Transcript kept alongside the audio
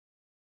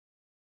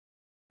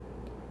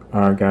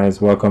Alright guys,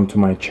 welcome to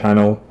my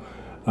channel,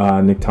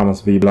 Nick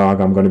Thomas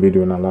Vlog. I'm going to be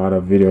doing a lot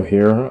of video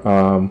here.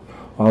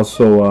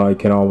 Also, you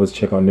can always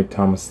check out Nick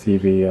Thomas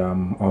TV.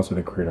 I'm also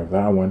the creator of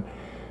that one.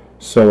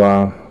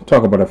 So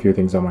talk about a few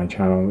things on my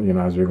channel, you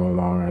know, as we go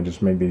along. I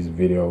just make these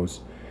videos,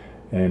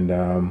 and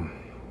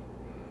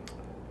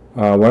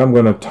what I'm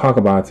going to talk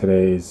about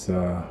today is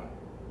don't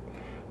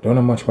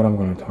know much what I'm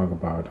going to talk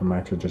about. I'm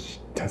actually just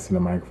testing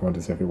the microphone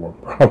to see if it works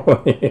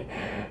properly.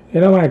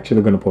 And I'm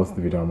actually going to post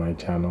the video on my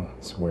channel.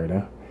 It's weird,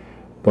 huh?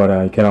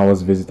 But you can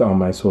always visit on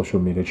my social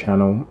media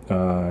channel,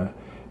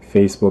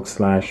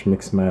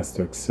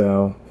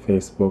 Facebook/MixmasterExcel,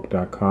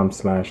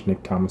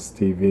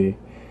 Facebook.com/NickThomasTV,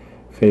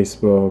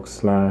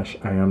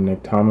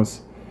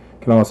 Facebook/IamNickThomas. You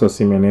can also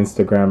see me on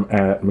Instagram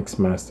at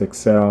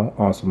MixmasterExcel,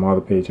 also my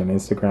other page on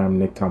Instagram,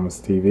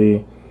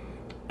 NickThomasTV,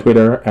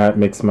 Twitter at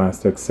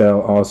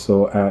MixmasterExcel,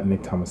 also at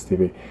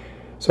NickThomasTV.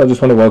 So I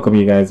just want to welcome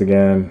you guys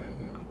again.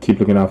 Keep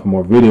looking out for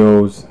more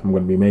videos. I'm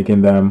going to be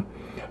making them.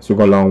 So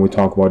go along, we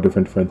talk about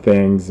different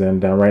things,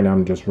 and right now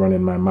I'm just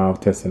running my mouth,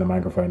 testing the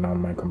microphone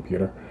on my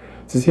computer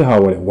to see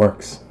how well it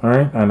works.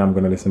 Alright, and I'm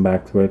going to listen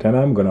back to it, and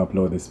I'm going to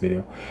upload this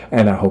video,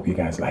 and I hope you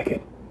guys like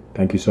it.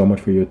 Thank you so much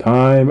for your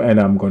time,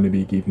 and I'm going to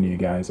be giving you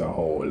guys a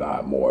whole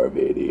lot more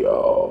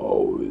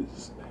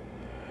videos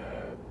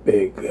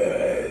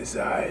because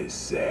I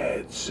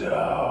said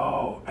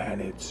so,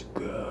 and it's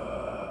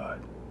good.